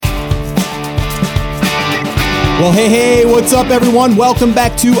Well, hey, what's up, everyone? Welcome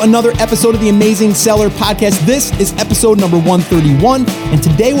back to another episode of the Amazing Seller Podcast. This is episode number 131, and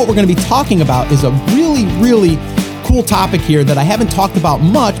today what we're going to be talking about is a really cool topic here that I haven't talked about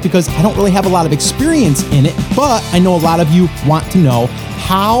much because I don't really have a lot of experience in it, but I know a lot of you want to know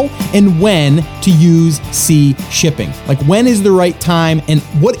how and when to use C shipping. Like, when is the right time and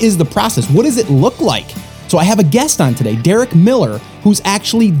what is the process? What does it look like? So I have a guest on today, Derek Miller, who's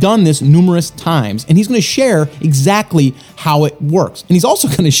actually done this numerous times, and he's going to share exactly how it works. And he's also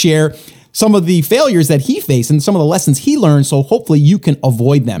going to share some of the failures that he faced and some of the lessons he learned, so hopefully you can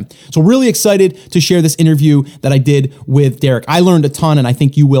avoid them. So really excited to share this interview that I did with Derek. I learned a ton, and I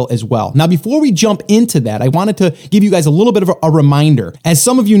think you will as well. Now, before we jump into that, I wanted to give you guys a little bit of a reminder. As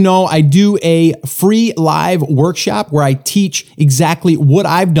some of you know, I do a free live workshop where I teach exactly what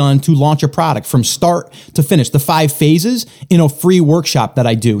I've done to launch a product from start to finish, the 5 phases in a free workshop that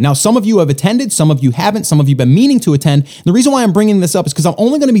I do. Now, some of you have attended, some of you haven't, some of you have been meaning to attend. And the reason why I'm bringing this up is because I'm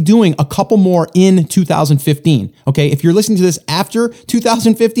only going to be doing a couple more in 2015. Okay. If you're listening to this after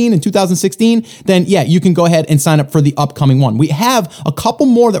 2015 and 2016, then yeah, you can go ahead and sign up for the upcoming one. We have a couple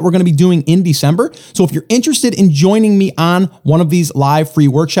more that we're going to be doing in December. So if you're interested in joining me on one of these live free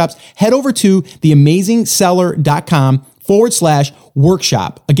workshops, head over to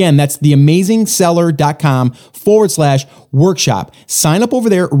theamazingseller.com/workshop. Again, that's theamazingseller.com/workshop. Sign up over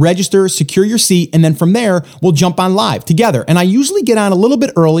there, register, secure your seat, and then from there, we'll jump on live together. And I usually get on a little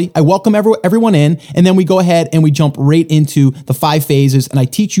bit early. I welcome everyone in, and then we go ahead and we jump right into the 5 phases, and I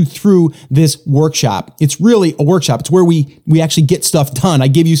teach you through this workshop. It's really a workshop. It's where we actually get stuff done. I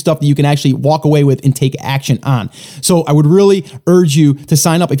give you stuff that you can actually walk away with and take action on. So I would really urge you to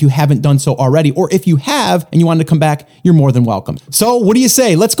sign up if you haven't done so already, or if you have and you wanted to come back, you're more than welcome. So what do you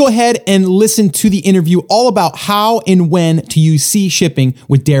say? Let's go ahead and listen to the interview all about how and when to use C shipping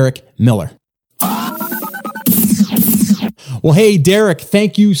with Derek Miller. Well, hey, Derek,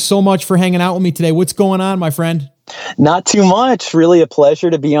 thank you so much for hanging out with me today. What's going on, my friend? Not too much. Really a pleasure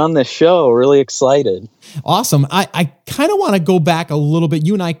to be on this show. Really excited. Awesome. I kind of want to go back a little bit.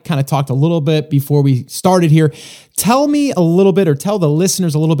 You and I kind of talked a little bit before we started here. Tell me a little bit, or tell the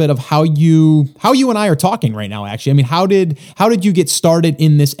listeners a little bit of how you and I are talking right now, actually. I mean, how did you get started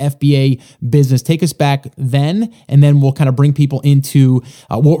in this FBA business? Take us back then, and then we'll kind of bring people into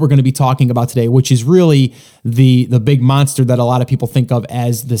what we're going to be talking about today, which is really the big monster that a lot of people think of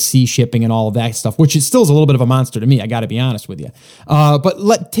as the C shipping and all of that stuff, which is still is a little bit of a monster to me. I got to be honest with you.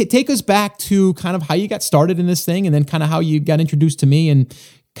 But take us back to kind of how you got started in this thing, and then kind of how you got introduced to me, and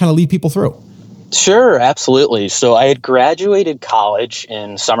kind of lead people through. Sure, absolutely. So I had graduated college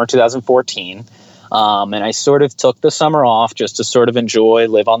in summer 2014, and I sort of took the summer off just to sort of enjoy,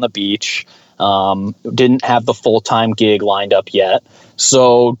 live on the beach. Didn't have the full-time gig lined up yet,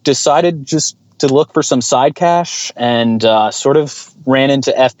 so decided just to look for some side cash, and sort of ran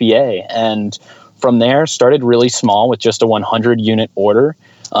into FBA. And from there, started really small with just a 100-unit order.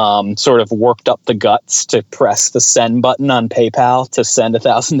 Sort of worked up the guts to press the send button on PayPal to send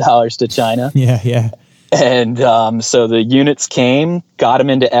 $1,000 to China. Yeah. And so the units came, got them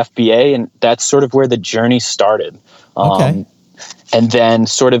into FBA, and that's sort of where the journey started. Okay. And then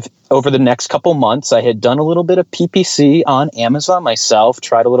sort of over the next couple months, I had done a little bit of PPC on Amazon myself,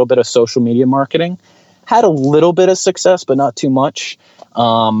 tried a little bit of social media marketing, had a little bit of success, but not too much.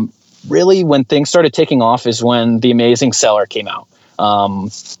 Really, when things started taking off is when The Amazing Seller came out.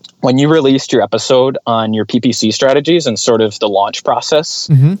 When you released your episode on your PPC strategies and sort of the launch process,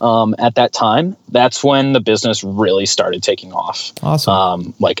 at that time, that's when the business really started taking off.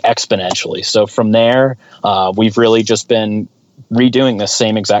 Awesome. Like exponentially. So from there, we've really just been redoing the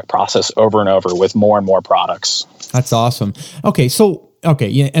same exact process over and over with more and more products. That's awesome. Okay.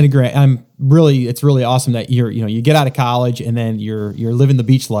 Yeah, and agree. It's really awesome that you get out of college and then you're living the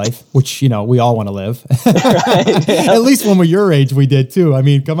beach life, which, we all want to live. Right, yeah. At least when we're your age, we did too. I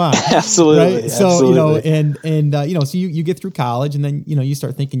mean, come on. Absolutely. Right? So, absolutely. so you get through college and then, you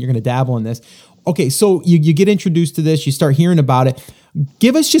start thinking you're going to dabble in this. Okay. So you get introduced to this, you start hearing about it.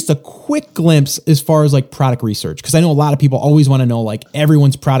 Give us just a quick glimpse as far as like product research. Because I know a lot of people always want to know like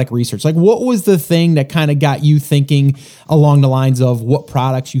everyone's product research. Like, what was the thing that kind of got you thinking along the lines of what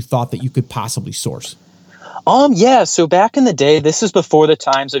products you thought that you could possibly source? Yeah. So back in the day, this is before the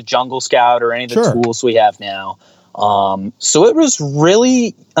times of Jungle Scout or any of the tools we have now. So it was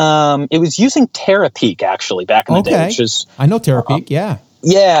really, it was using TerraPeak actually back in the day, which is, I know TerraPeak. Yeah.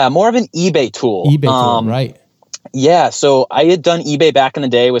 Yeah. More of an eBay tool. Right. Yeah, so I had done eBay back in the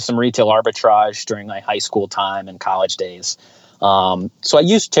day with some retail arbitrage during my high school time and college days. So I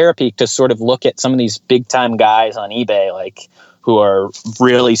used TerraPeak to sort of look at some of these big time guys on eBay, like who are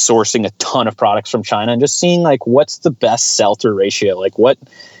really sourcing a ton of products from China and just seeing like what's the best sell-through ratio. Like what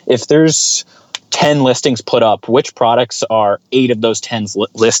if there's 10 listings put up, which products are 8 of those 10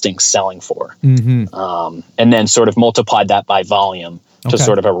 listings selling for? And then sort of multiply that by volume to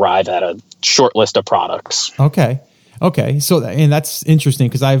sort of arrive at a short list of products. Okay. So, and that's interesting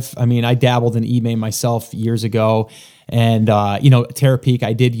because I dabbled in eBay myself years ago. And, Terapeak,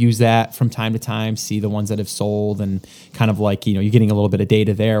 I did use that from time to time, see the ones that have sold and kind of like, you're getting a little bit of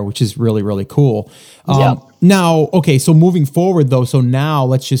data there, which is really, really cool. Now, okay, so moving forward though, so now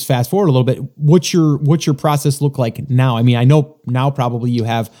let's just fast forward a little bit. What's your process look like now? I mean, I know now probably you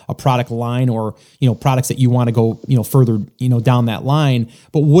have a product line or, products that you want to go, further, down that line,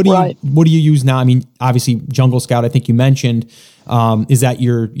 but what do you use now? I mean, obviously Jungle Scout, I think you mentioned, is that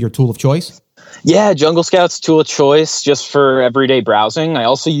your tool of choice? Yeah, Jungle Scout's tool of choice just for everyday browsing. I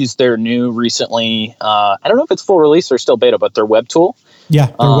also used their new recently, I don't know if it's full release or still beta, but their web tool. Yeah,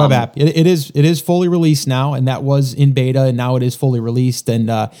 their web app. It is fully released now, and that was in beta, and now it is fully released. And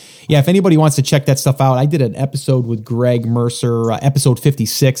if anybody wants to check that stuff out, I did an episode with Greg Mercer, episode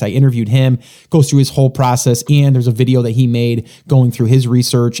 56. I interviewed him, goes through his whole process, and there's a video that he made going through his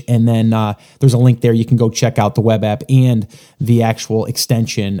research. And then there's a link there. You can go check out the web app and the actual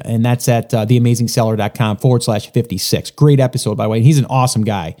extension, and that's at theamazingseller.com/56. Great episode, by the way. And he's an awesome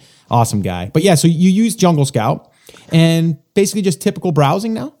guy. But yeah, so you use Jungle Scout. And basically just typical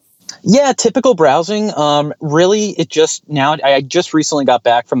browsing now? Yeah, typical browsing. Really, I just recently got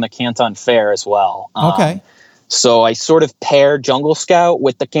back from the Canton Fair as well. So I sort of pair Jungle Scout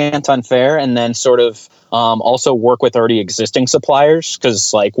with the Canton Fair and then sort of also work with already existing suppliers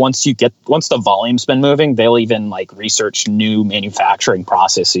because like once the volume's been moving, they'll even like research new manufacturing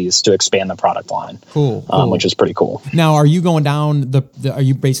processes to expand the product line. Cool. Which is pretty cool. Now, are you going down are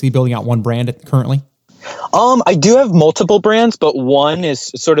you basically building out one brand currently? I do have multiple brands, but one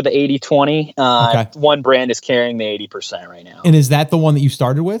is sort of the 80-20. One brand is carrying the 80% right now. And is that the one that you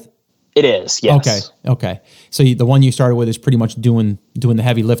started with? It is, yes. Okay. So the one you started with is pretty much doing the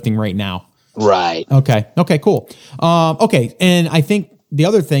heavy lifting right now. Right. Okay, cool. And I think the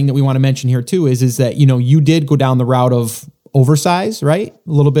other thing that we want to mention here too is that, you did go down the route of oversize, right?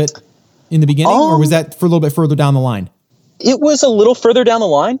 A little bit in the beginning, or was that for a little bit further down the line? It was a little further down the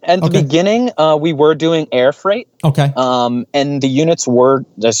line. At the beginning, we were doing air freight. Okay. And the units were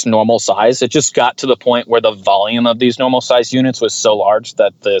just normal size. It just got to the point where the volume of these normal size units was so large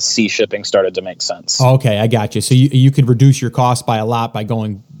that the sea shipping started to make sense. Okay, I got you. So you could reduce your cost by a lot by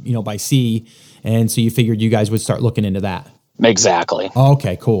going, by sea. And so you figured you guys would start looking into that. Exactly.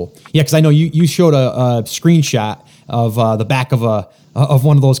 Okay, cool. Yeah, because I know you showed a screenshot of the back of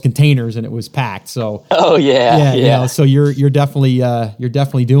one of those containers, and it was packed. So yeah. So you're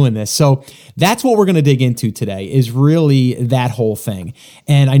definitely doing this. So that's what we're going to dig into today is really that whole thing.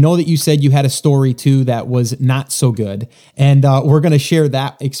 And I know that you said you had a story too that was not so good, and we're going to share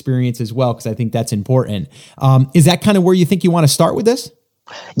that experience as well because I think that's important. Is that kind of where you think you want to start with this?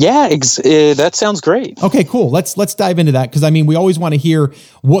 Yeah, that sounds great. Okay, cool. Let's dive into that because we always want to hear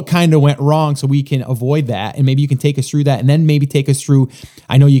what kind of went wrong so we can avoid that, and maybe you can take us through that, and then maybe take us through.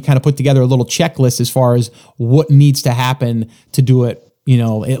 I know you kind of put together a little checklist as far as what needs to happen to do it.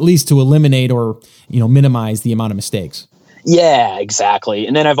 At least to eliminate or minimize the amount of mistakes. Yeah, exactly.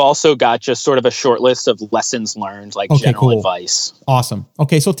 And then I've also got just sort of a short list of lessons learned, like general advice. Awesome.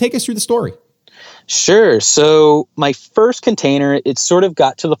 Okay, so take us through the story. Sure. So my first container, it sort of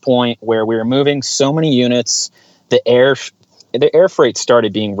got to the point where we were moving so many units, the air freight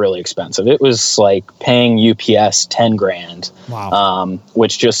started being really expensive. It was like paying UPS $10,000, wow.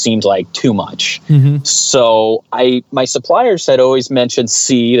 Which just seemed like too much. Mm-hmm. So my suppliers had always mentioned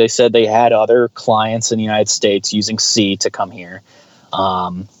sea. They said they had other clients in the United States using sea to come here.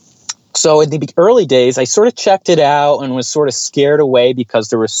 So in the early days, I sort of checked it out and was sort of scared away because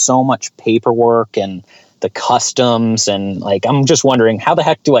there was so much paperwork and the customs and I'm just wondering how the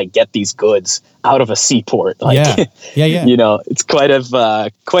heck do I get these goods out of a seaport? Yeah. It's quite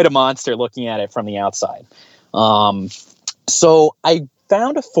a monster looking at it from the outside. So I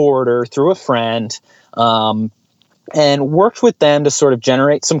found a forwarder through a friend and worked with them to sort of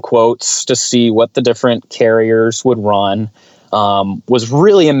generate some quotes to see what the different carriers would run. Was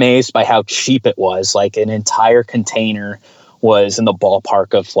really amazed by how cheap it was. Like an entire container was in the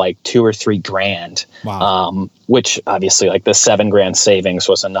ballpark of like $2,000 or $3,000. Wow. Which obviously like the $7,000 savings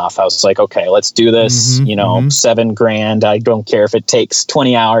was enough. I was like, okay, let's do this. Mm-hmm, $7,000. I don't care if it takes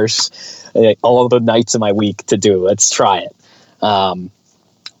 20 hours, all of the nights of my week to do. Let's try it.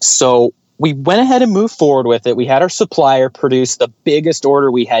 So we went ahead and moved forward with it. We had our supplier produce the biggest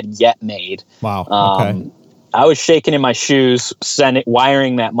order we had yet made. Wow. Okay. I was shaking in my shoes,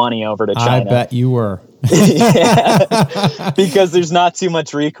 wiring that money over to China. I bet you were. Yeah, because there's not too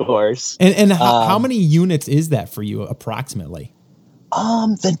much recourse. And how many units is that for you approximately?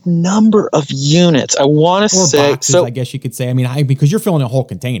 The number of units, I want to say, boxes, I guess you could say. I mean, because you're filling a whole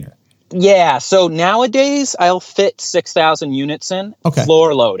container. Yeah. So nowadays I'll fit 6,000 units in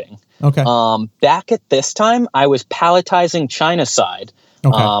floor loading. Okay. Back at this time, I was palletizing China side,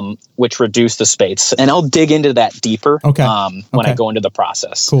 which reduced the space, and I'll dig into that deeper. When I go into the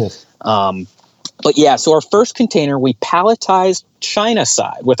process. Cool. But yeah, so our first container, we palletized China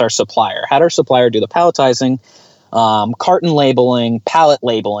side with our supplier. Had our supplier do the palletizing, carton labeling, pallet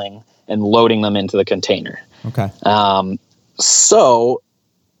labeling, and loading them into the container. Okay. So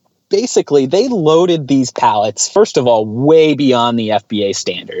basically, they loaded these pallets, first of all, way beyond the FBA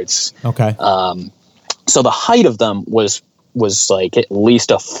standards. Okay. So the height of them was like at least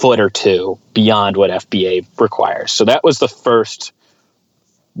a foot or two beyond what FBA requires. So that was the first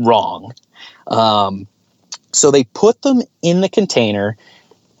wrong. So they put them in the container,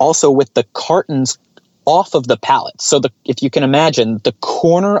 also with the cartons off of the pallet. So if you can imagine, the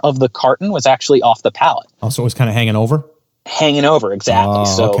corner of the carton was actually off the pallet. Oh, so it was kind of hanging over? Hanging over, exactly. Oh,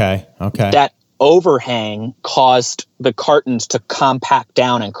 so okay. That overhang caused the cartons to compact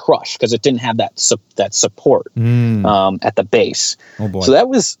down and crush because it didn't have that support at the base. Oh boy. So that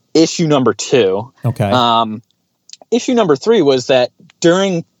was issue number 2. Okay. Issue number 3 was that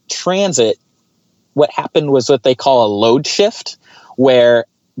during transit, what happened was what they call a load shift, where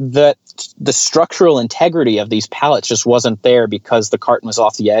the structural integrity of these pallets just wasn't there because the carton was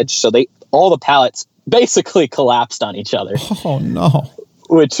off the edge. So all the pallets basically collapsed on each other. Oh no.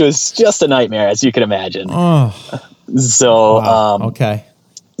 Which was just a nightmare, as you can imagine. Oh. So, wow. Okay.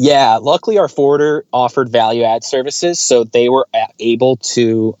 Yeah, luckily our forwarder offered value add services, so they were able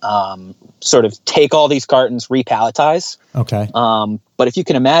to sort of take all these cartons, repalletize. Okay. But if you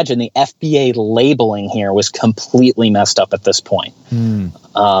can imagine, the FBA labeling here was completely messed up at this point. And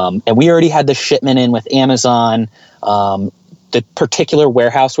we already had the shipment in with Amazon. The particular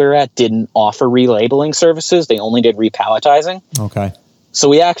warehouse we were at didn't offer relabeling services. They only did repalletizing. Okay. So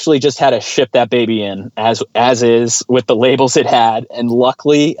we actually just had to ship that baby in as is with the labels it had. And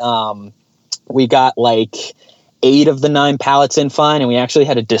luckily, we got like 8 of the 9 pallets in fine, and we actually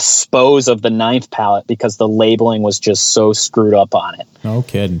had to dispose of the 9th pallet because the labeling was just so screwed up on it. No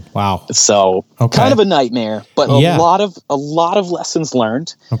kidding. Wow. So kind of a nightmare, but a lot of lessons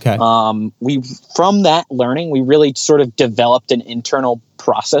learned. Okay. From that learning, we really sort of developed an internal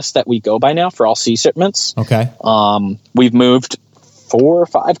process that we go by now for all sea shipments. Okay. We've moved 4 or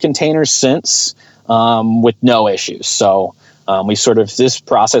 5 containers since with no issues. So this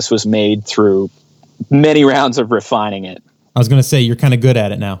process was made through many rounds of refining it. I was going to say, you're kind of good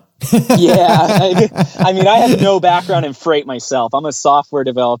at it now. Yeah. I mean, I have no background in freight myself. I'm a software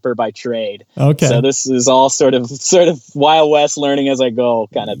developer by trade. Okay. So this is all sort of Wild West learning as I go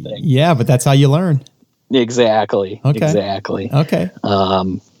kind of thing. Yeah, but that's how you learn. Exactly. Okay. Exactly. Okay.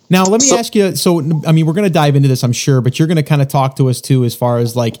 Now, let me ask you, so, I mean, we're going to dive into this, I'm sure, but you're going to kind of talk to us too, as far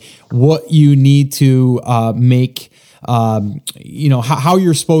as like what you need to make, how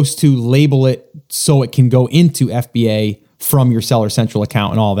you're supposed to label it so it can go into FBA from your Seller Central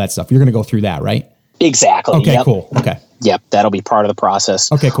account and all of that stuff. You're going to go through that, right? Exactly. Okay, yep. Cool. Okay. Yep, that'll be part of the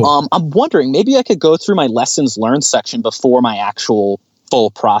process. Okay, cool. I'm wondering, maybe I could go through my lessons learned section before my actual full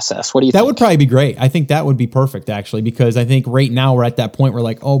process. What do you think? That would probably be great. I think that would be perfect, actually, because I think right now we're at that point where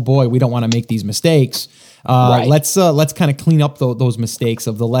like, oh boy, we don't want to make these mistakes. Right. Let's kind of clean up those mistakes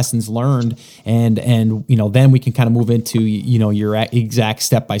of the lessons learned, and then we can kind of move into your exact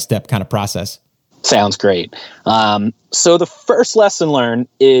step-by-step kind of process. Sounds great. So the first lesson learned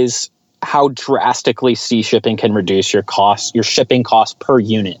is how drastically sea shipping can reduce your shipping cost per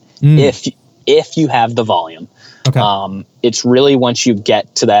unit if you have the volume. Okay. It's really once you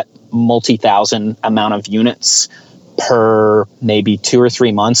get to that multi-thousand amount of units per maybe 2 or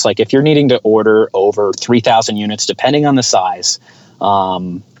 3 months. Like if you're needing to order over 3,000 units, depending on the size,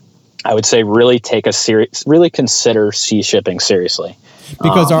 I would say really consider sea shipping seriously.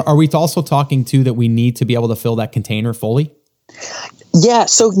 Because are we also talking too that we need to be able to fill that container fully? Yeah,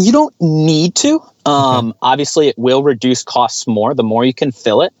 so you don't need to. Obviously, it will reduce costs more the more you can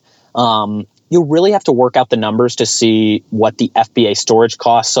fill it. You'll really have to work out the numbers to see what the FBA storage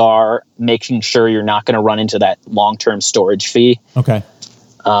costs are, making sure you're not going to run into that long-term storage fee. Okay.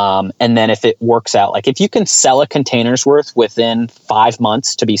 And then if it works out, like if you can sell a container's worth within 5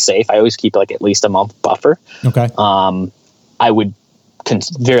 months to be safe, I always keep like at least a month buffer. Okay.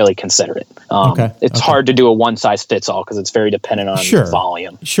 very considerate. It's hard to do a one size fits all because it's very dependent on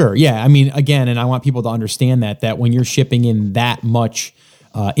volume. Sure. Yeah. I mean, again, and I want people to understand that when you're shipping in that much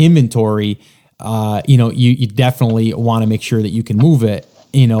inventory, you definitely want to make sure that you can move it,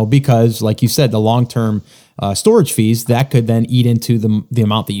 because like you said, the long-term storage fees that could then eat into the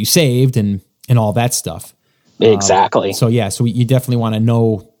amount that you saved and all that stuff. Exactly. So you definitely want to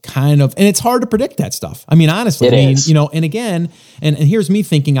know kind of, and it's hard to predict that stuff. I mean, honestly, and again, and here's me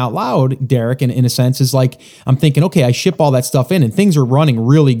thinking out loud, Derek, in a sense, is like, I'm thinking, okay, I ship all that stuff in and things are running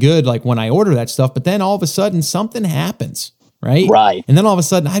really good, like when I order that stuff, but then all of a sudden something happens, right? Right. And then all of a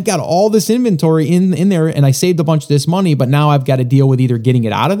sudden I've got all this inventory in there and I saved a bunch of this money, but now I've got to deal with either getting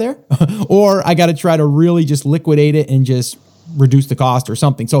it out of there or I got to try to really just liquidate it and just reduce the cost or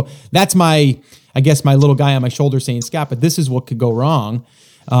something. So that's my little guy on my shoulder saying, Scott, but this is what could go wrong.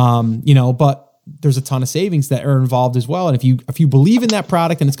 But there's a ton of savings that are involved as well. And if you believe in that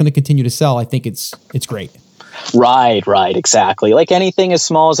product and it's going to continue to sell, I think it's great. Right, exactly. Like anything as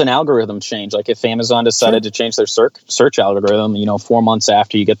small as an algorithm change. Like if Amazon decided to change their search algorithm, 4 months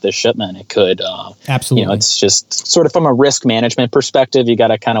after you get the shipment, it could absolutely. It's just sort of from a risk management perspective, you got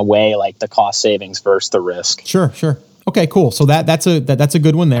to kind of weigh like the cost savings versus the risk. Sure. Okay, cool. So that's a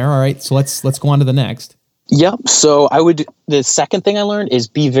good one there. All right. So let's go on to the next. Yep. So the second thing I learned is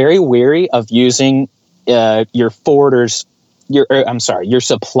be very wary of using your supplier's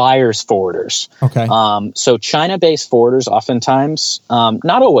forwarders. Okay. So China-based forwarders oftentimes,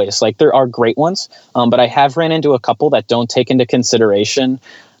 not always, like there are great ones, but I have ran into a couple that don't take into consideration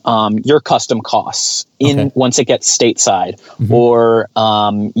your custom costs once it gets stateside, or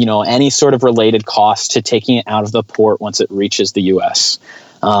any sort of related cost to taking it out of the port once it reaches the U.S.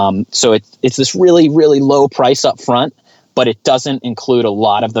 So it's this really, really low price up front, but it doesn't include a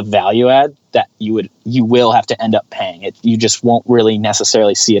lot of the value add that you will have to end up paying. You just won't really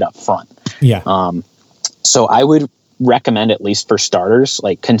necessarily see it up front. Yeah. So I would recommend, at least for starters,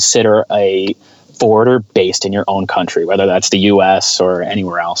 like consider a forwarder based in your own country, whether that's the U.S. or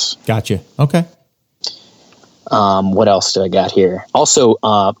anywhere else. Gotcha. Okay. What else do I got here? Also,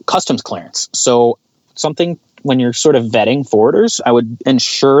 customs clearance. So something when you're sort of vetting forwarders, I would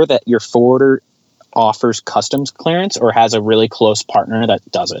ensure that your forwarder offers customs clearance or has a really close partner that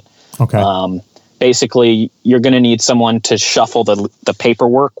does it. Okay. Basically, you're going to need someone to shuffle the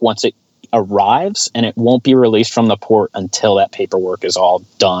paperwork once it arrives, and it won't be released from the port until that paperwork is all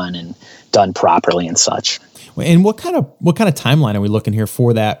done and done properly and such. And what kind of timeline are we looking here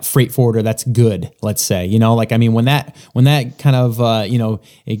for that freight forwarder that's good, let's say? When that kind of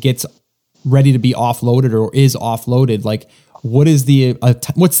it gets ready to be offloaded or is offloaded, like what's the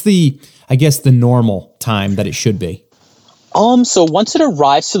normal time that it should be? So once it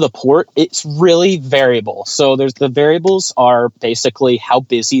arrives to the port, it's really variable. So the variables are basically how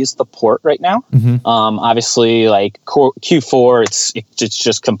busy is the port right now. Obviously, like Q4, it's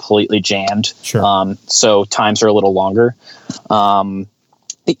just completely jammed. Sure. So times are a little longer.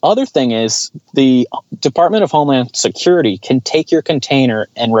 The other thing is the Department of Homeland Security can take your container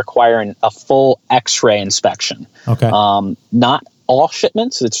and require a full X-ray inspection. Okay. Not all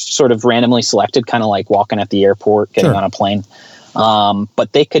shipments. It's sort of randomly selected, kind of like walking at the airport, getting on a plane.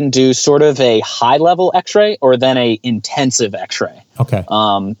 But they can do sort of a high-level X-ray or then a intensive X-ray. Okay.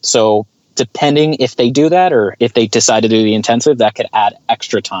 So depending if they do that or if they decide to do the intensive, that could add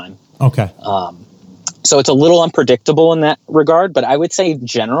extra time. Okay. So it's a little unpredictable in that regard, but I would say in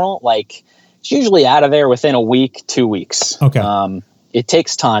general, like it's usually out of there within a week, 2 weeks. Okay. It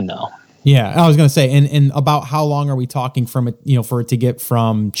takes time though. Yeah, I was going to say, and about how long are we talking from it, for it to get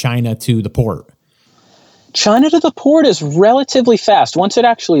from China to the port? China to the port is relatively fast. Once it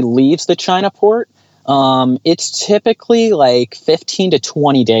actually leaves the China port, it's typically like 15 to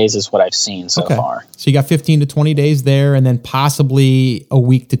 20 days is what I've seen so far. So you got 15 to 20 days there, and then possibly a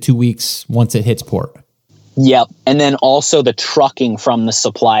week to 2 weeks once it hits port. Yep. And then also the trucking from the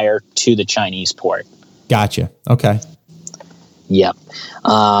supplier to the Chinese port. Gotcha. Okay. Yep.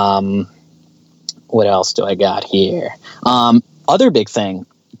 What else do I got here? Other big thing,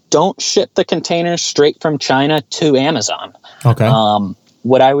 don't ship the containers straight from China to Amazon. Okay.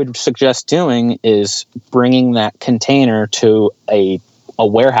 What I would suggest doing is bringing that container to a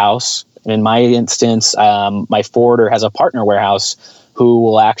warehouse. In my instance, my forwarder has a partner warehouse who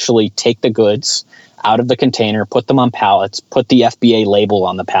will actually take the goods out of the container, put them on pallets, put the FBA label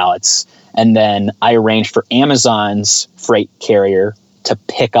on the pallets, and then I arrange for Amazon's freight carrier to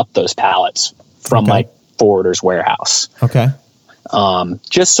pick up those pallets from my forwarder's warehouse. Okay.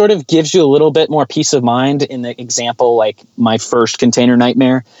 Just sort of gives you a little bit more peace of mind. In the example, like my first container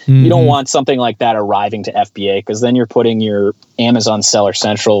nightmare, you don't want something like that arriving to FBA, because then you're putting your Amazon Seller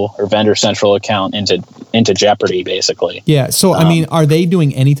Central or Vendor Central account into jeopardy, basically. Yeah. So, I mean, are they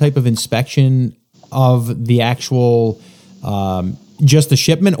doing any type of inspection of the actual, just the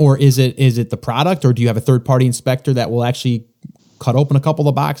shipment, or is it the product, or do you have a third party inspector that will actually cut open a couple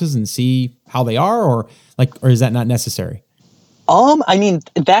of boxes and see how they are, or is that not necessary? I mean,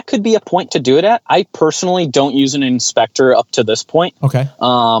 that could be a point to do it at. I personally don't use an inspector up to this point. Okay.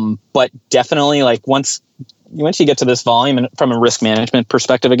 But definitely, like, once you get to this volume, and from a risk management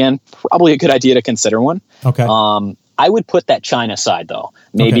perspective, again, probably a good idea to consider one. Okay. I would put that China side, though,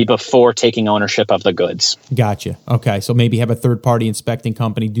 maybe before taking ownership of the goods. Gotcha. Okay. So maybe have a third party inspecting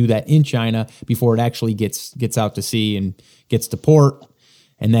company do that in China before it actually gets out to sea and gets to port.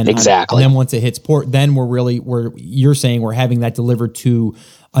 And then exactly. And then once it hits port, then you're saying we're having that delivered to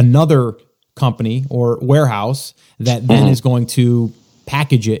another company or warehouse that then is going to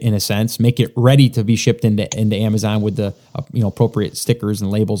package it, in a sense, make it ready to be shipped into Amazon with the appropriate stickers and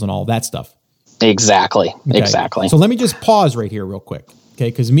labels and all that stuff. Exactly. Okay. Exactly. So let me just pause right here real quick.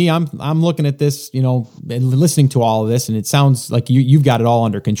 Okay. Because I'm looking at this, and listening to all of this, and it sounds like you've got it all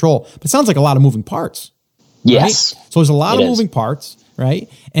under control, but it sounds like a lot of moving parts. Yes. Right? So there's a lot of moving parts.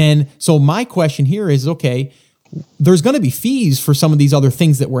 Right. And so my question here is, okay, there's going to be fees for some of these other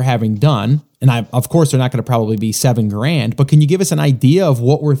things that we're having done. And of course, they're not going to probably be $7,000, but can you give us an idea of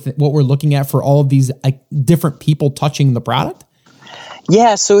what we're looking at for all of these different people touching the product?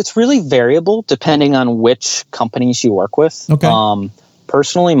 Yeah. So it's really variable depending on which companies you work with. Okay.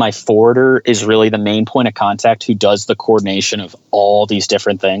 Personally, my forwarder is really the main point of contact who does the coordination of all these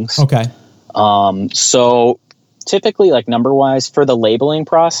different things. Okay. So typically, like, number wise, for the labeling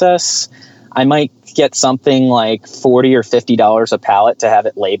process, I might get something like $40 or $50 a pallet to have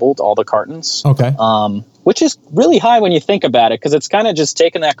it labeled, all the cartons. Okay. Which is really high when you think about it, because it's kind of just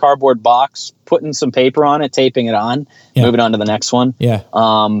taking that cardboard box, putting some paper on it, taping it on, moving on to the next one. Yeah.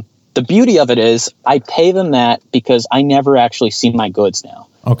 The beauty of it is I pay them that because I never actually see my goods now.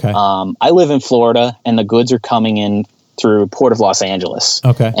 Okay. I live in Florida, and the goods are coming in through Port of Los Angeles.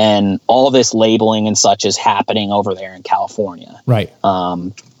 Okay. And all this labeling and such is happening over there in California. Right.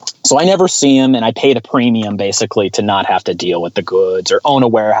 So I never see them, and I paid a premium basically to not have to deal with the goods or own a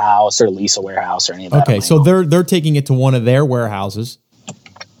warehouse or lease a warehouse or any of that. Okay. So they're taking it to one of their warehouses.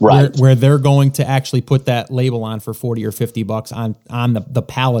 Right. Where they're going to actually put that label on for $40 or $50 on the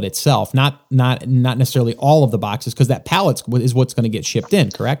pallet itself, not necessarily all of the boxes, because that pallet is what's going to get shipped in,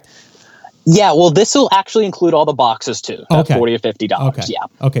 correct? Yeah, well, this will actually include all the boxes too. Okay. $40 or $50. Okay. Yeah.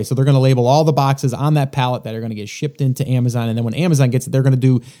 Okay, so they're going to label all the boxes on that pallet that are going to get shipped into Amazon, and then when Amazon gets it, they're going to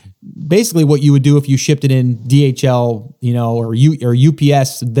do basically what you would do if you shipped it in DHL, or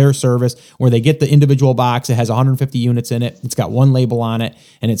UPS, their service, where they get the individual box. It has 150 units in it. It's got one label on it,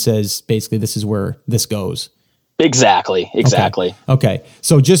 and it says basically this is where this goes. Exactly. Okay.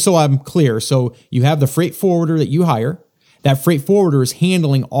 So just so I'm clear, so you have the freight forwarder that you hire. That freight forwarder is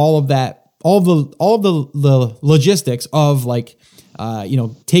handling all of that. All of the logistics of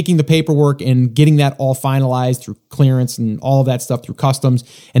taking the paperwork and getting that all finalized through clearance and all of that stuff through customs,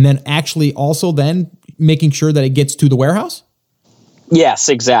 and then actually also then making sure that it gets to the warehouse? Yes,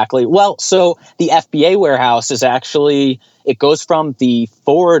 exactly. Well, so the FBA warehouse is actually, it goes from the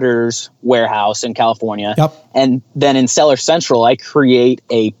forwarder's warehouse in California. Yep. And then in Seller Central, I create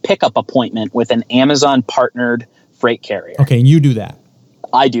a pickup appointment with an Amazon partnered freight carrier. Okay, and you do that.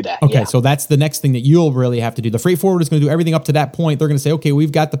 I do that. Okay, yeah. so that's the next thing that you'll really have to do. The freight forwarder is going to do everything up to that point. They're going to say, okay,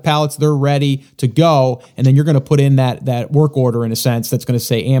 we've got the pallets, they're ready to go. And then you're going to put in that work order, in a sense, that's going to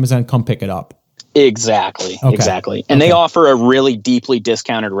say, Amazon, come pick it up. Exactly. Okay. Exactly. And they offer a really deeply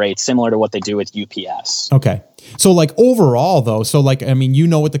discounted rate, similar to what they do with UPS. Okay. So overall though,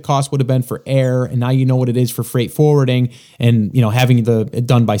 what the cost would have been for air, and now you know what it is for freight forwarding, and having it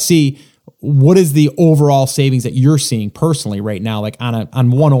done by sea. What is the overall savings that you're seeing personally right now,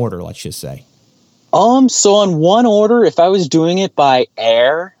 on one order, let's just say? So on one order, if I was doing it by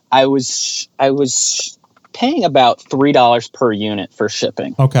air, I was paying about $3 per unit for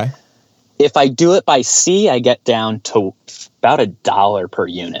shipping. Okay. If I do it by sea, I get down to about $1 per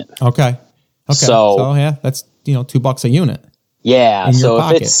unit. Okay. So yeah, that's $2 a unit. Yeah. So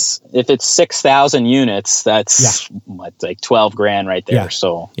pocket. if it's 6,000 units, that's like $12,000 right there. Yeah.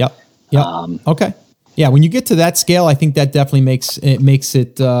 So Yep. Okay. Yeah. When you get to that scale, I think that definitely makes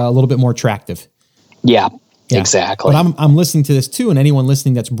it a little bit more attractive. Yeah. Exactly. But I'm listening to this too, and anyone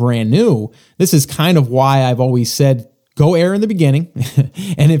listening that's brand new, this is kind of why I've always said go air in the beginning,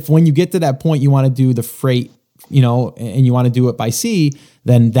 and if when you get to that point you want to do the freight and you want to do it by sea,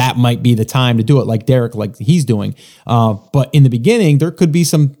 then that might be the time to do it, like Derek, like he's doing. But in the beginning, there could be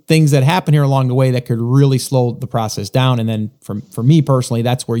some things that happen here along the way that could really slow the process down. And then for me personally,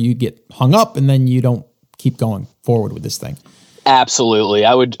 that's where you get hung up and then you don't keep going forward with this thing. Absolutely.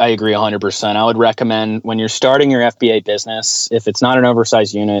 I agree 100%. I would recommend when you're starting your FBA business, if it's not an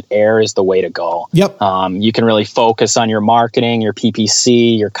oversized unit, air is the way to go. Yep. You can really focus on your marketing, your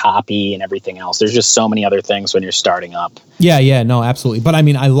PPC, your copy, and everything else. There's just so many other things when you're starting up. Yeah, no, absolutely. But I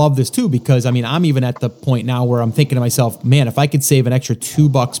mean, I love this too, because I mean, I'm even at the point now where I'm thinking to myself, man, if I could save an extra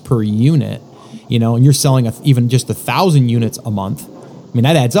 $2 per unit, and you're selling even just 1,000 units a month, I mean,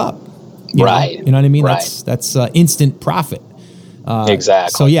 that adds up. Right. You know what I mean? Right. That's instant profit.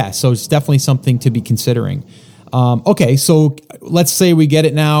 Exactly. So it's definitely something to be considering. Okay, so let's say we get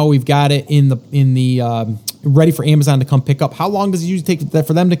it now. We've got it in the ready for Amazon to come pick up. How long does it usually take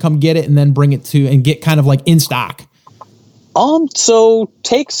for them to come get it and then bring it to and get kind of like in stock? So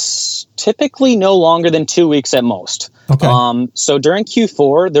takes typically no longer than 2 weeks at most. Okay. So during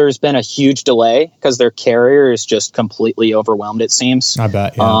Q4, there's been a huge delay because their carrier is just completely overwhelmed, it seems. I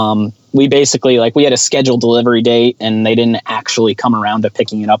bet. Yeah. We basically we had a scheduled delivery date and they didn't actually come around to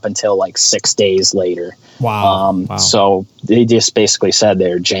picking it up until like 6 days later. Wow. So they just basically said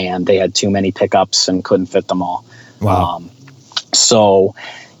they're jammed. They had too many pickups and couldn't fit them all. Wow. So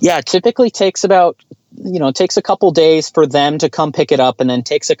yeah, it typically takes about, it takes a couple days for them to come pick it up and then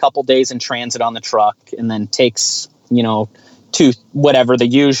takes a couple days in transit on the truck and then takes, to whatever the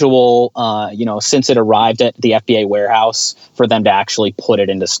usual, since it arrived at the FBA warehouse for them to actually put it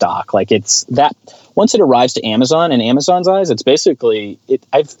into stock. Like it's that once it arrives to Amazon, in Amazon's eyes, it's basically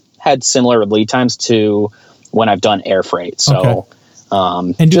I've had similar lead times to when I've done air freight. So, okay.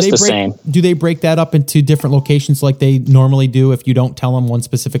 And same. Do they break that up into different locations like they normally do if you don't tell them one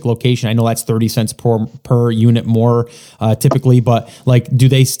specific location? I know that's 30 cents per unit more typically, but like, do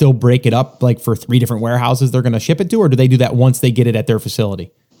they still break it up like for 3 different warehouses they're going to ship it to, or do they do that once they get it at their facility?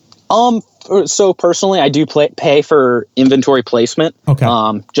 So personally, I do pay for inventory placement,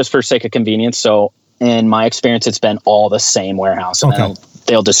 just for sake of convenience. So in my experience, it's been all the same warehouse, and then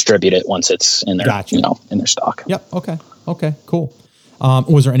they'll distribute it once it's in their, in their stock. Yep. Okay. Cool.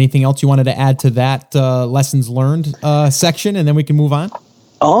 Was there anything else you wanted to add to that lessons learned section, and then we can move on?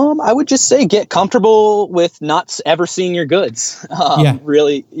 I would just say get comfortable with not ever seeing your goods.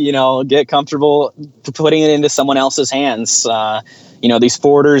 Really, get comfortable putting it into someone else's hands. These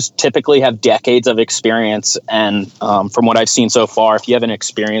forwarders typically have decades of experience, and from what I've seen so far, if you have an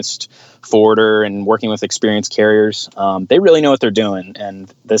experienced forwarder and working with experienced carriers, they really know what they're doing,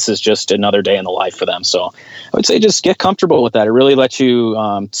 and this is just another day in the life for them. So I would say just get comfortable with that. It really lets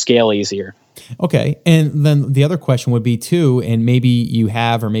you scale easier. Okay. And then the other question would be too, and maybe you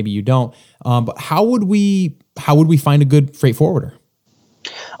have, or maybe you don't, but how would we find a good freight forwarder?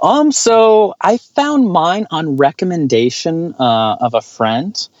 So I found mine on recommendation of a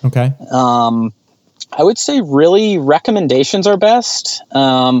friend. Okay. I would say really recommendations are best.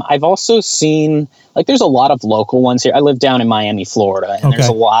 I've also seen there's a lot of local ones here. I live down in Miami, Florida, and there's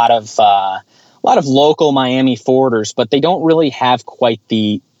a lot of local Miami forwarders, but they don't really have quite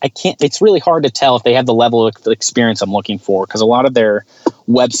it's really hard to tell if they have the level of experience I'm looking for because a lot of their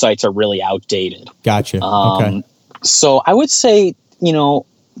websites are really outdated. Gotcha. Okay. So I would say, don't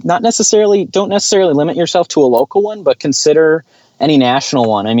necessarily limit yourself to a local one, but consider any national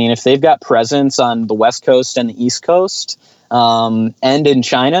one. I mean, if they've got presence on the West Coast and the East Coast, and in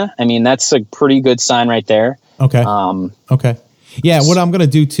China, I mean, that's a pretty good sign right there. Okay. Okay. Yeah. What I'm going to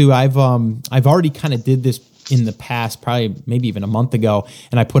do too, I've already kind of did this in the past, probably maybe even a month ago,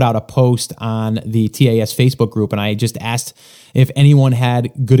 and I put out a post on the TAS Facebook group, and I just asked if anyone had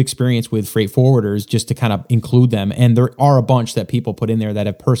good experience with freight forwarders, just to kind of include them. And there are a bunch that people put in there that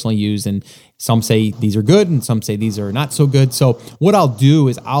have personally used, and some say these are good and some say these are not so good. So what I'll do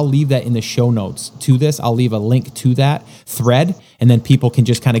is I'll leave that in the show notes to this. I'll leave a link to that thread, and then people can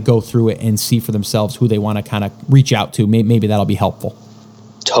just kind of go through it and see for themselves who they want to kind of reach out to. Maybe that'll be helpful.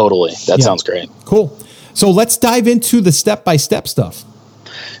 Totally. That sounds great. Cool. So let's dive into the step-by-step stuff.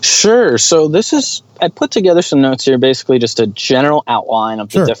 Sure. So I put together some notes here, basically just a general outline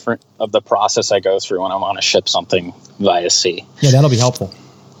of the process I go through when I want to ship something via sea. Yeah, that'll be helpful.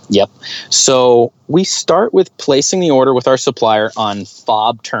 Yep. So we start with placing the order with our supplier on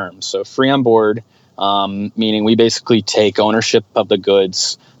FOB terms. So free on board, meaning we basically take ownership of the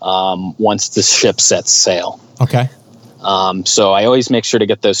goods once the ship sets sail. Okay. So I always make sure to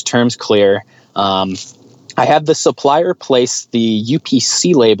get those terms clear. I have the supplier place the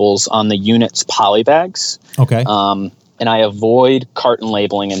UPC labels on the unit's poly bags. Okay. And I avoid carton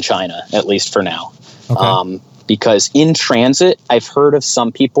labeling in China, at least for now. Okay. because in transit, I've heard of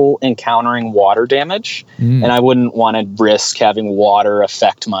some people encountering water damage, and I wouldn't want to risk having water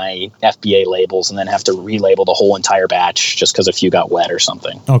affect my FBA labels and then have to relabel the whole entire batch just because a few got wet or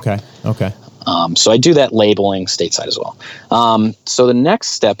something. Okay. So I do that labeling stateside as well. So the next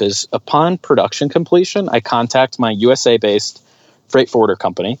step is upon production completion, I contact my USA-based freight forwarder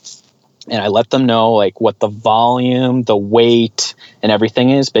company, and I let them know like what the volume, the weight, and everything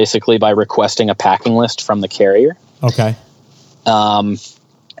is, basically by requesting a packing list from the carrier. Okay.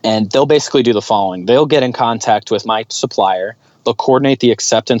 And they'll basically do the following. They'll get in contact with my supplier. They'll coordinate the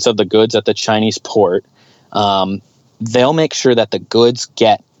acceptance of the goods at the Chinese port. They'll make sure that the goods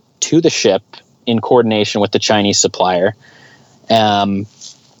get to the ship in coordination with the Chinese supplier.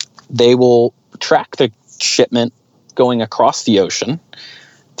 They will track the shipment going across the ocean.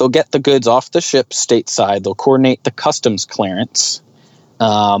 They'll get the goods off the ship stateside. They'll coordinate the customs clearance.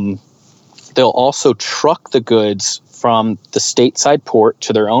 They'll also truck the goods from the stateside port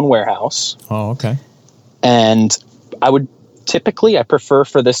to their own warehouse. Oh, okay. And I prefer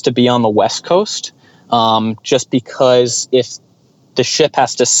for this to be on the West Coast, just because if the ship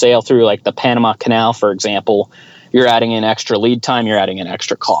has to sail through like the Panama Canal, for example, you're adding in extra lead time, you're adding in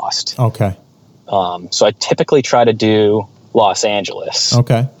extra cost. Okay. So I typically try to do Los Angeles.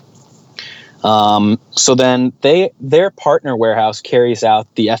 Okay. So then their partner warehouse carries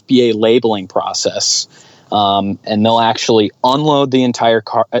out the FBA labeling process, and they'll actually unload the entire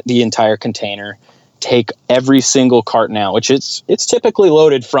container, take every single carton out, which it's typically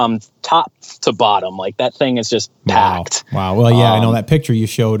loaded from top to bottom. Like that thing is just packed. Wow. Well, yeah, I know that picture you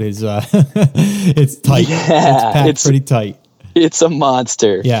showed is it's tight. Yeah, it's pretty tight. It's a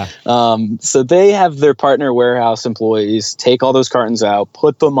monster. Yeah. So they have their partner warehouse employees take all those cartons out,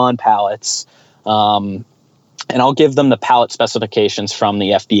 put them on pallets, and I'll give them the pallet specifications from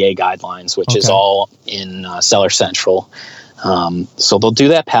the FBA guidelines, which is all in Seller Central. So they'll do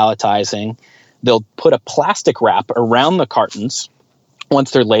that palletizing. They'll put a plastic wrap around the cartons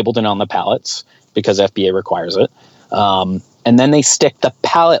once they're labeled and on the pallets, because FBA requires it. And then they stick the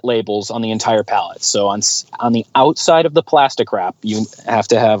pallet labels on the entire pallet. So on the outside of the plastic wrap, you have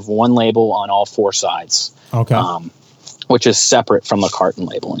to have one label on all four sides. Okay. Which is separate from the carton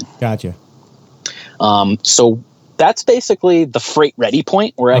labeling. Gotcha. So that's basically the freight ready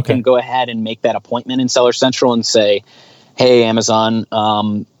point where I can go ahead and make that appointment in Seller Central and say, hey, Amazon,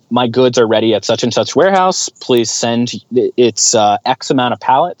 my goods are ready at such and such warehouse. Please send it's X amount of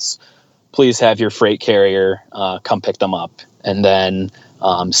pallets. Please have your freight carrier come pick them up. And then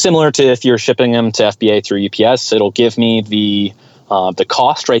similar to if you're shipping them to FBA through UPS, it'll give me the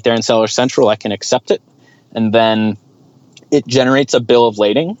cost right there in Seller Central. I can accept it. And then it generates a bill of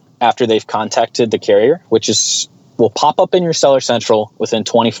lading after they've contacted the carrier, which will pop up in your Seller Central within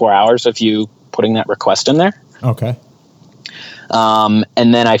 24 hours of you putting that request in there. Okay.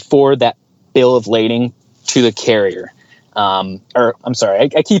 And then I forward that bill of lading to the carrier.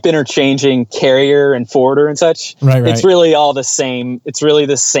 I keep interchanging carrier and forwarder and such. Right. It's really all the same. It's really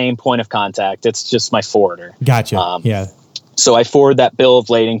the same point of contact. It's just my forwarder. Gotcha. Yeah. So I forward that bill of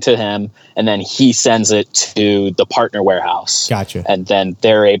lading to him, and then he sends it to the partner warehouse. Gotcha. And then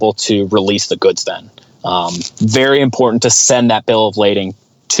they're able to release the goods then. Very important to send that bill of lading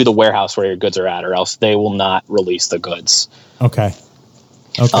to the warehouse where your goods are at, or else they will not release the goods. Okay.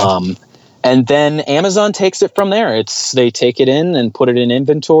 And then Amazon takes it from there. They take it in and put it in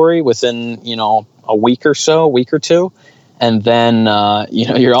inventory within, a week or two. And then,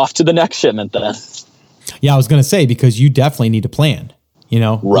 you're off to the next shipment then. Yeah, I was going to say, because you definitely need to plan,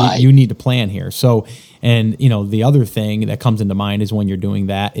 right. You need to plan here. So, and, the other thing that comes into mind is when you're doing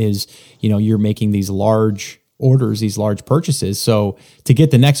that is, you're making these large orders, these large purchases. So to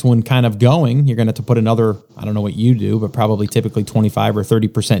get the next one kind of going, you're going to have to put another, I don't know what you do, but probably typically 25 or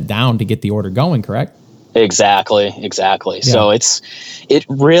 30% down to get the order going, correct? Exactly. Yeah. So it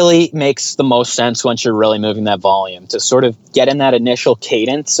really makes the most sense once you're really moving that volume to sort of get in that initial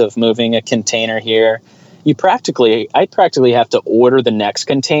cadence of moving a container here. I practically have to order the next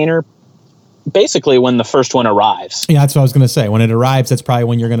container basically when the first one arrives. Yeah, that's what I was going to say. When it arrives, that's probably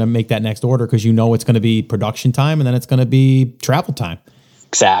when you're going to make that next order, because it's going to be production time and then it's going to be travel time.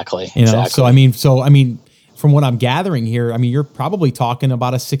 Exactly. So I mean, from what I'm gathering here, you're probably talking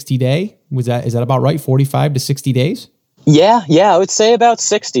about a 60-day. Is that about right? 45 to 60 days? Yeah, I would say about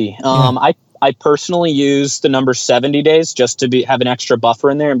 60. I personally use the number 70 days just to have an extra buffer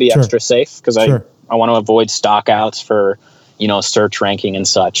in there and be extra safe, because I want to avoid stock outs for search ranking and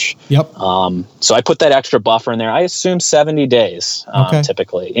such. Yep. So I put that extra buffer in there. I assume 70 days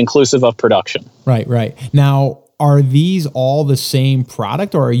typically, inclusive of production. Right. Now, are these all the same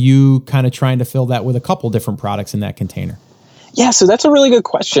product, or are you kind of trying to fill that with a couple different products in that container? Yeah, so that's a really good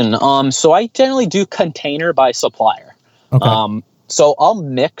question. So I generally do container by supplier. Okay. So I'll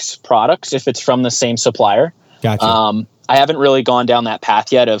mix products if it's from the same supplier. Gotcha. I haven't really gone down that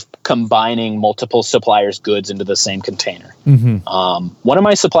path yet of combining multiple suppliers' goods into the same container. One of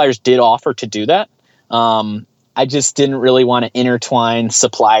my suppliers did offer to do that. I just didn't really want to intertwine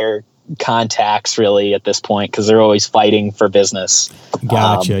supplier contacts really at this point because they're always fighting for business.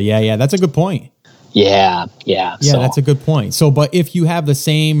 Gotcha. Yeah. That's a good point. Yeah. So, that's a good point. So, but if you have the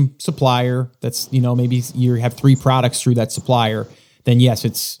same supplier, that's, maybe you have 3 products through that supplier, then yes,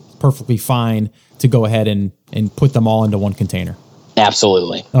 it's perfectly fine to go ahead and put them all into one container.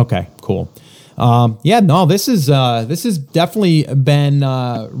 Absolutely. Okay, cool. This has definitely been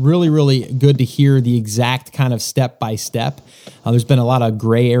really, really good to hear the exact kind of step by step. There's been a lot of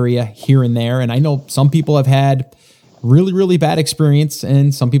gray area here and there, and I know some people have had really, really bad experience,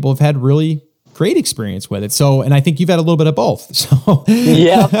 and some people have had really great experience with it. So, and I think you've had a little bit of both. So,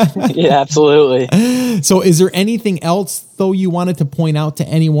 yeah, absolutely. So, is there anything else though you wanted to point out to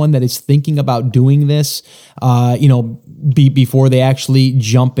anyone that is thinking about doing this? Before they actually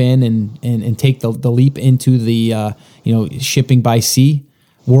jump in and take the leap into the shipping by sea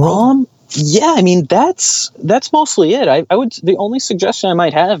world? Yeah, I mean that's mostly it. I would, the only suggestion I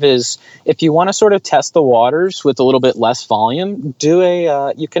might have is if you want to sort of test the waters with a little bit less volume,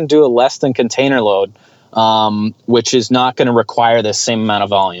 you can do a less than container load, which is not going to require the same amount of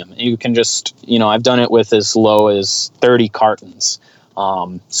volume. You can just, I've done it with as low as 30 cartons.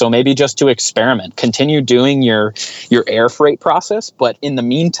 So maybe just to experiment, continue doing your air freight process, but in the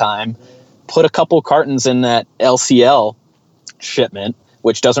meantime, put a couple cartons in that LCL shipment,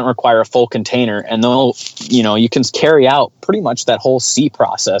 which doesn't require a full container, and you can carry out pretty much that whole sea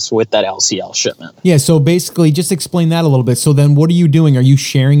process with that LCL shipment. Yeah. So basically, just explain that a little bit. So then, what are you doing? Are you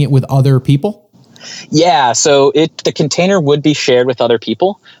sharing it with other people? Yeah, so the container would be shared with other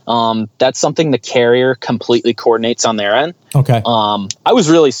people. That's something the carrier completely coordinates on their end. Okay. I was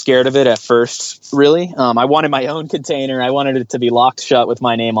really scared of it at first, really. I wanted my own container. I wanted it to be locked shut with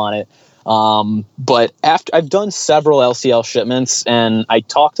my name on it. But after I've done several LCL shipments, and I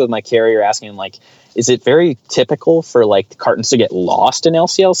talked with my carrier asking him, is it very typical for cartons to get lost in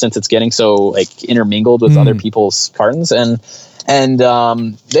LCL since it's getting so intermingled with other people's cartons? And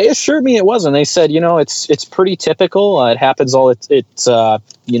they assured me it wasn't. They said, it's pretty typical. It happens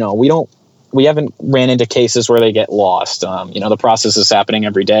we haven't ran into cases where they get lost. The process is happening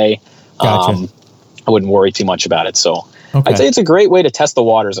every day. Gotcha. I wouldn't worry too much about it. So okay. I'd say it's a great way to test the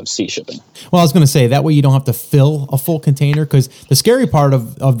waters of sea shipping. Well, I was going to say that way you don't have to fill a full container, because the scary part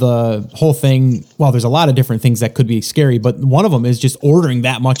of the whole thing, well, there's a lot of different things that could be scary, but one of them is just ordering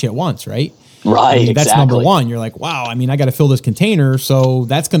that much at once, right? Right, exactly. That's number one. You're like, wow, I got to fill this container, so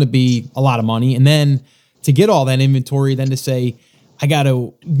that's going to be a lot of money. And then to get all that inventory, then to say, I got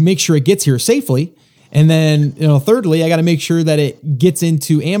to make sure it gets here safely. And then, thirdly, I got to make sure that it gets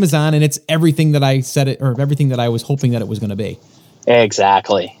into Amazon and it's everything that I said it, or everything that I was hoping that it was going to be.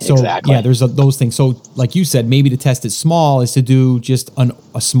 Exactly. So, exactly. Yeah, there's those things. So like you said, maybe to test it small is to do just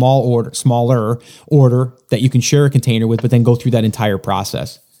a smaller order that you can share a container with, but then go through that entire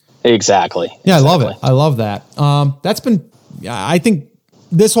process. Exactly. Yeah, I love it. I love that. I think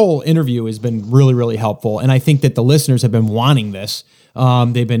this whole interview has been really, really helpful. And I think that the listeners have been wanting this. A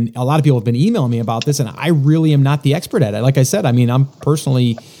lot of people have been emailing me about this, and I really am not the expert at it. Like I said, I'm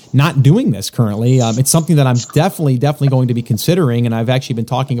personally not doing this currently. It's something that I'm definitely going to be considering. And I've actually been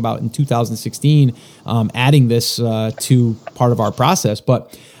talking about in 2016, adding this to part of our process.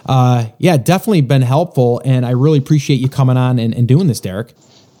 But definitely been helpful. And I really appreciate you coming on and doing this, Derek.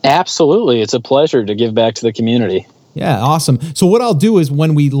 Absolutely. It's a pleasure to give back to the community. Yeah, awesome. So what I'll do is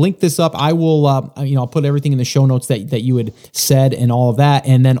when we link this up, I will, I'll put everything in the show notes that you had said and all of that.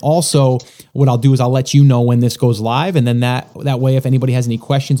 And then also what I'll do is I'll let you know when this goes live. And then that way, if anybody has any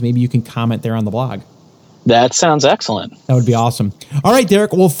questions, maybe you can comment there on the blog. That sounds excellent. That would be awesome. All right,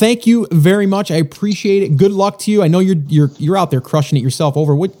 Derek. Well, thank you very much. I appreciate it. Good luck to you. I know you're out there crushing it yourself.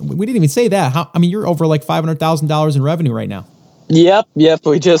 We didn't even say that. You're over like $500,000 in revenue right now. Yep.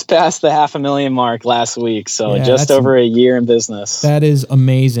 We just passed the $500,000 mark last week. So just over a year in business. That is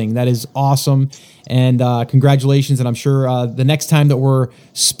amazing. That is awesome. And congratulations. And I'm sure the next time that we're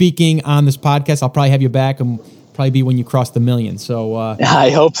speaking on this podcast, I'll probably have you back and probably be when you cross the million. So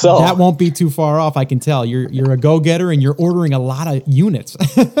I hope so. That won't be too far off. I can tell you're a go-getter and you're ordering a lot of units.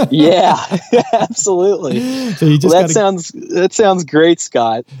 Yeah, absolutely. So you just that sounds great,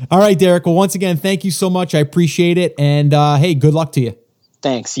 Scott. All right, Derek. Well, once again, thank you so much. I appreciate it. And hey, good luck to you.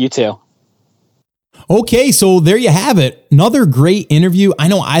 Thanks. You too. Okay, so there you have it. Another great interview. I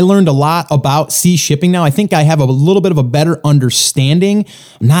know I learned a lot about sea shipping now. I think I have a little bit of a better understanding.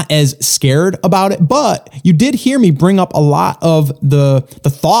 I'm not as scared about it, but you did hear me bring up a lot of the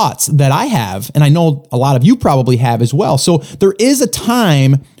thoughts that I have, and I know a lot of you probably have as well. So there is a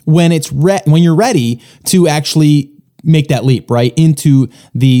time when when you're ready to actually make that leap, right, into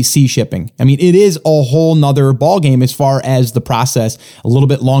the sea shipping. I mean, it is a whole nother ballgame as far as the process, a little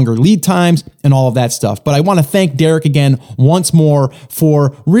bit longer lead times and all of that stuff. But I want to thank Derek again once more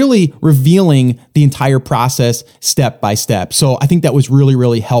for really revealing the entire process step by step. So I think that was really,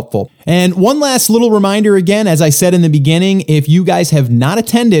 really helpful. And one last little reminder again, as I said in the beginning, if you guys have not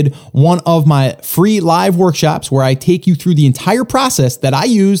attended one of my free live workshops where I take you through the entire process that I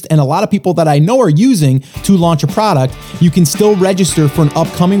used and a lot of people that I know are using to launch a product, you can still register for an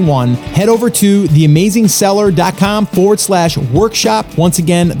upcoming one. Head over to theamazingseller.com/workshop. Once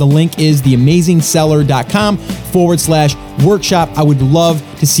again, the link is theamazingseller.com/workshop. I would love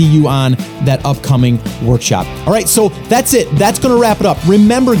to see you on that upcoming workshop. All right, so that's it. That's going to wrap it up.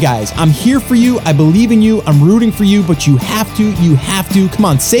 Remember, guys, I'm here for you. I believe in you. I'm rooting for you, but you have to. Come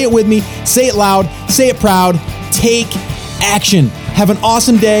on, say it with me. Say it loud. Say it proud. Take action. Have an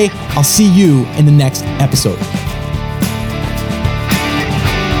awesome day. I'll see you in the next episode.